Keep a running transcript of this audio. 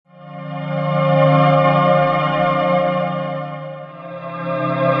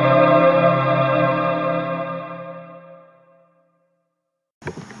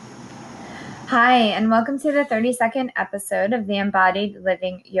Hi, and welcome to the 32nd episode of the Embodied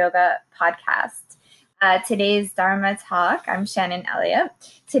Living Yoga podcast. Today's Dharma talk, I'm Shannon Elliott.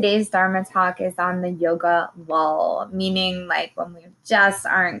 Today's Dharma talk is on the yoga lull, meaning like when we just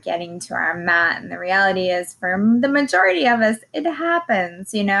aren't getting to our mat. And the reality is for the majority of us, it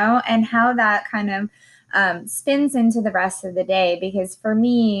happens, and how that kind of spins into the rest of the day. Because for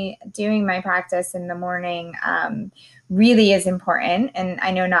me, doing my practice in the morning really is important. And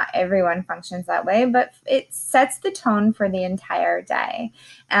I know not everyone functions that way, but it sets the tone for the entire day.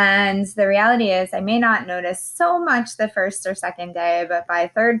 And the reality is I may not notice so much the first or second day, but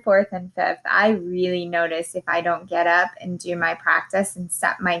by third, fourth, and fifth, I really notice if I don't get up and do my practice and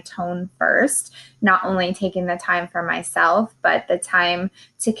set my tone first, not only taking the time for myself, but the time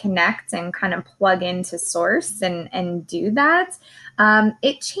to connect and kind of plug into source and do that.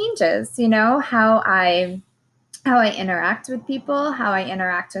 It changes, how I interact with people, how I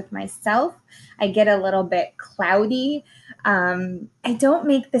interact with myself. I get a little bit cloudy. I don't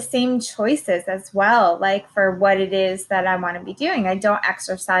make the same choices as well, like for what it is that I want to be doing. I don't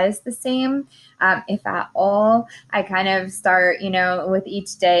exercise the same, if at all. I kind of start, with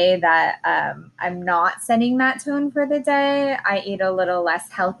each day that I'm not setting that tone for the day. I eat a little less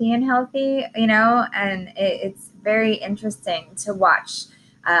healthy, and it's very interesting to watch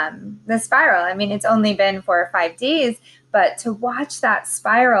the spiral. I mean, it's only been 4 or 5 days, but to watch that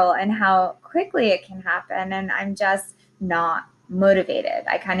spiral and how quickly it can happen, and I'm just not motivated.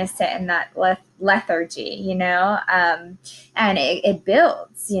 I kind of sit in that lethargy, and it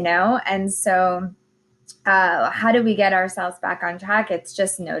builds, and so how do we get ourselves back on track? It's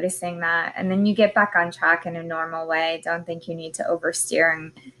just noticing that, and then you get back on track in a normal way. Don't think you need to oversteer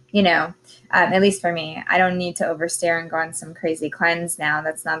and at least for me, I don't need to oversteer and go on some crazy cleanse now.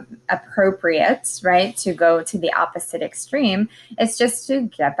 That's not appropriate, right? To go to the opposite extreme. It's just to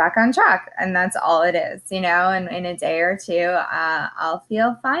get back on track. And that's all it is, and in a day or two, I'll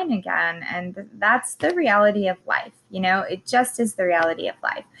feel fine again. And that's the reality of life. It just is the reality of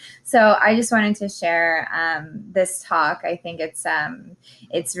life. So I just wanted to share this talk. I think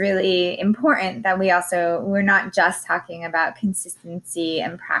it's really important that we're not just talking about consistency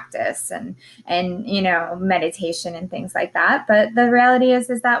and practice and meditation and things like that, but the reality is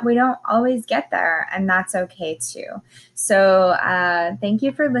that we don't always get there, and that's okay too. So thank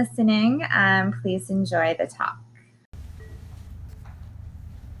you for listening, and please enjoy the talk.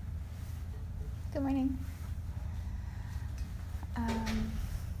 Good morning.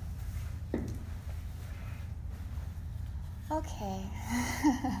 Okay.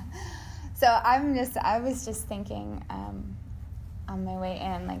 So I was just thinking on my way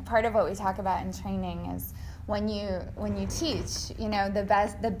in, like part of what we talk about in training is when you teach,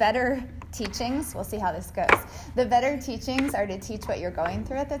 the better teachings, we'll see how this goes. The better teachings are to teach what you're going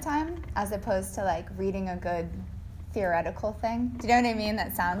through at the time, as opposed to like reading a good theoretical thing. Do you know what I mean?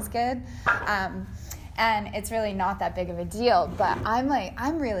 That sounds good. And it's really not that big of a deal, but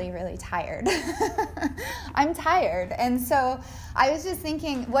I'm really, really tired. I'm tired. And so I was just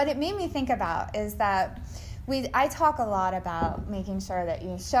thinking, what it made me think about is that I talk a lot about making sure that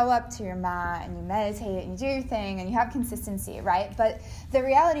you show up to your mat and you meditate and you do your thing and you have consistency, right? But the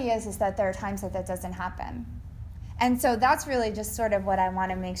reality is that there are times that doesn't happen. And so that's really just sort of what I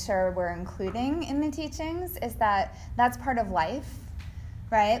want to make sure we're including in the teachings, is that that's part of life.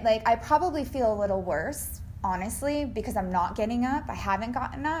 Right? Like I probably feel a little worse, honestly, because I'm not getting up. I haven't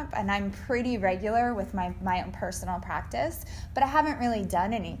gotten up, and I'm pretty regular with my own personal practice, but I haven't really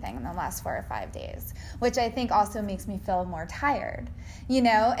done anything in the last 4 or 5 days, which I think also makes me feel more tired,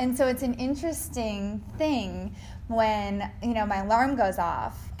 And so it's an interesting thing when, my alarm goes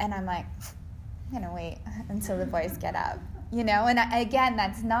off and I'm like, I'm going to wait until the boys get up, And again,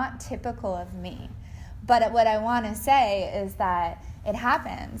 that's not typical of me. But what I want to say is that it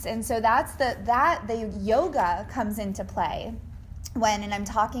happens. And so the yoga comes into play and I'm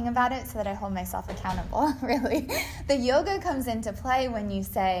talking about it so that I hold myself accountable, really. The yoga comes into play when you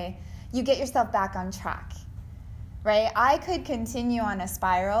say, you get yourself back on track, right? I could continue on a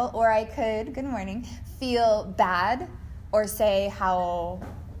spiral, or I could, good morning, feel bad or say how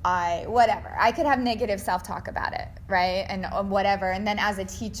whatever. I could have negative self-talk about it, right? And whatever. And then as a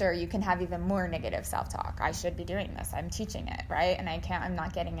teacher, you can have even more negative self-talk. I should be doing this. I'm teaching it, right? And I'm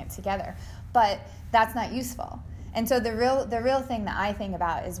not getting it together. But that's not useful. And so the real thing that I think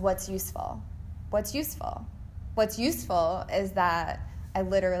about is what's useful. What's useful? What's useful is that I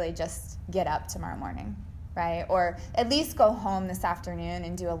literally just get up tomorrow morning, right? Or at least go home this afternoon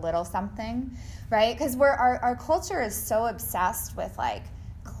and do a little something, right? Because our culture is so obsessed with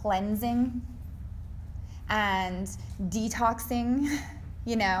cleansing and detoxing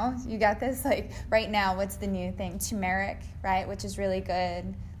You know, you got this, like right now, what's the new thing? Turmeric, right? Which is really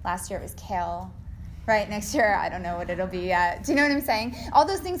good. Last year it was kale, right? Next year, I don't know what it'll be yet. Do you know what I'm saying? All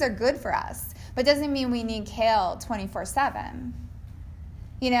those things are good for us, but doesn't mean we need kale 24/7.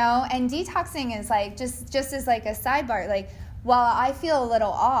 You know, and detoxing is like, just as like a sidebar, like while I feel a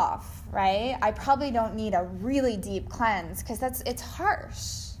little off, right? I probably don't need a really deep cleanse because it's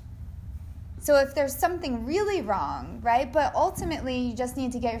harsh. So if there's something really wrong, right? But ultimately, you just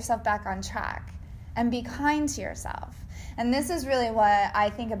need to get yourself back on track and be kind to yourself. And this is really what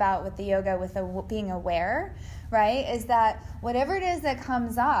I think about with the yoga, with the being aware, right? Is that whatever it is that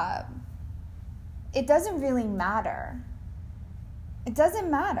comes up, it doesn't really matter. It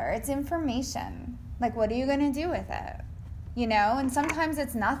doesn't matter. It's information. Like, what are you going to do with it? You know, and sometimes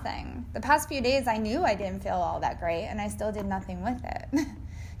it's nothing. The past few days, I knew I didn't feel all that great, and I still did nothing with it.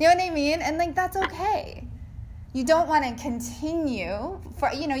 You know what I mean? And like, that's okay. You don't want to continue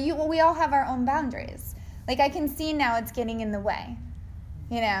for, you know, we all have our own boundaries. Like, I can see now it's getting in the way.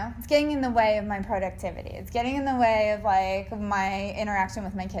 You know, it's getting in the way of my productivity. It's getting in the way of like my interaction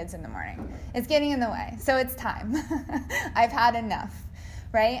with my kids in the morning. It's getting in the way. So it's time. I've had enough,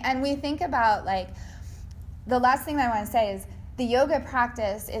 right? And we think about like, the last thing that I want to say is the yoga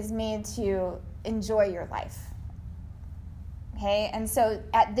practice is made to enjoy your life. Okay, and so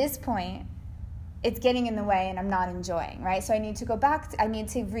at this point, it's getting in the way and I'm not enjoying, right? So I need to go back,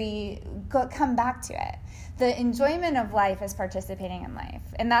 come back to it. The enjoyment of life is participating in life.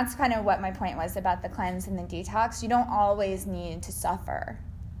 And that's kind of what my point was about the cleanse and the detox. You don't always need to suffer,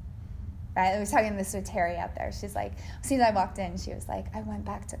 right? I was talking this with Terry out there. She's like, as soon as I walked in, she was like, I went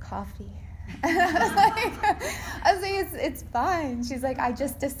back to coffee. I was like, it's fine. She's like, I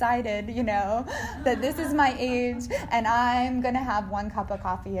just decided, you know, that this is my age and I'm going to have 1 cup of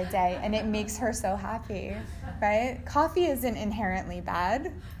coffee a day, and it makes her so happy, right? Coffee isn't inherently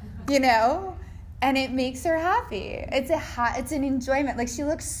bad, you know, and it makes her happy. It's an enjoyment. Like, she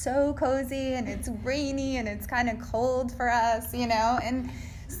looks so cozy and it's rainy and it's kind of cold for us, you know, and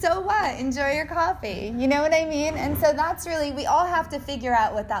so what? Enjoy your coffee. You know what I mean? And so that's really, we all have to figure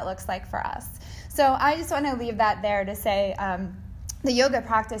out what that looks like for us. So I just want to leave that there to say the yoga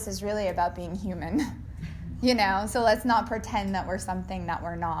practice is really about being human. You know, so let's not pretend that we're something that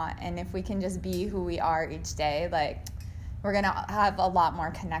we're not. And if we can just be who we are each day, like, we're going to have a lot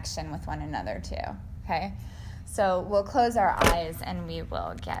more connection with one another too. Okay? So we'll close our eyes and we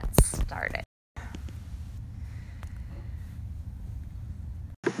will get started.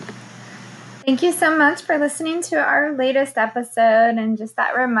 Thank you so much for listening to our latest episode. And just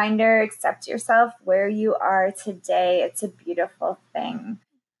that reminder, accept yourself where you are today. It's a beautiful thing.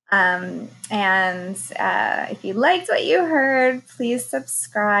 If you liked what you heard, please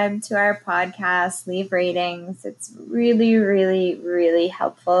subscribe to our podcast, leave ratings. It's really, really, really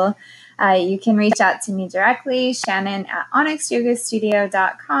helpful. You can reach out to me directly, Shannon at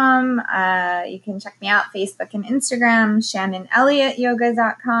onyxyogastudio.com. You can check me out, Facebook and Instagram,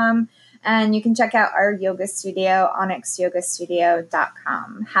 shannonelliottyoga.com. And you can check out our yoga studio,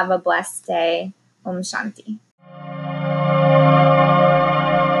 onyxyogastudio.com. Have a blessed day. Om Shanti.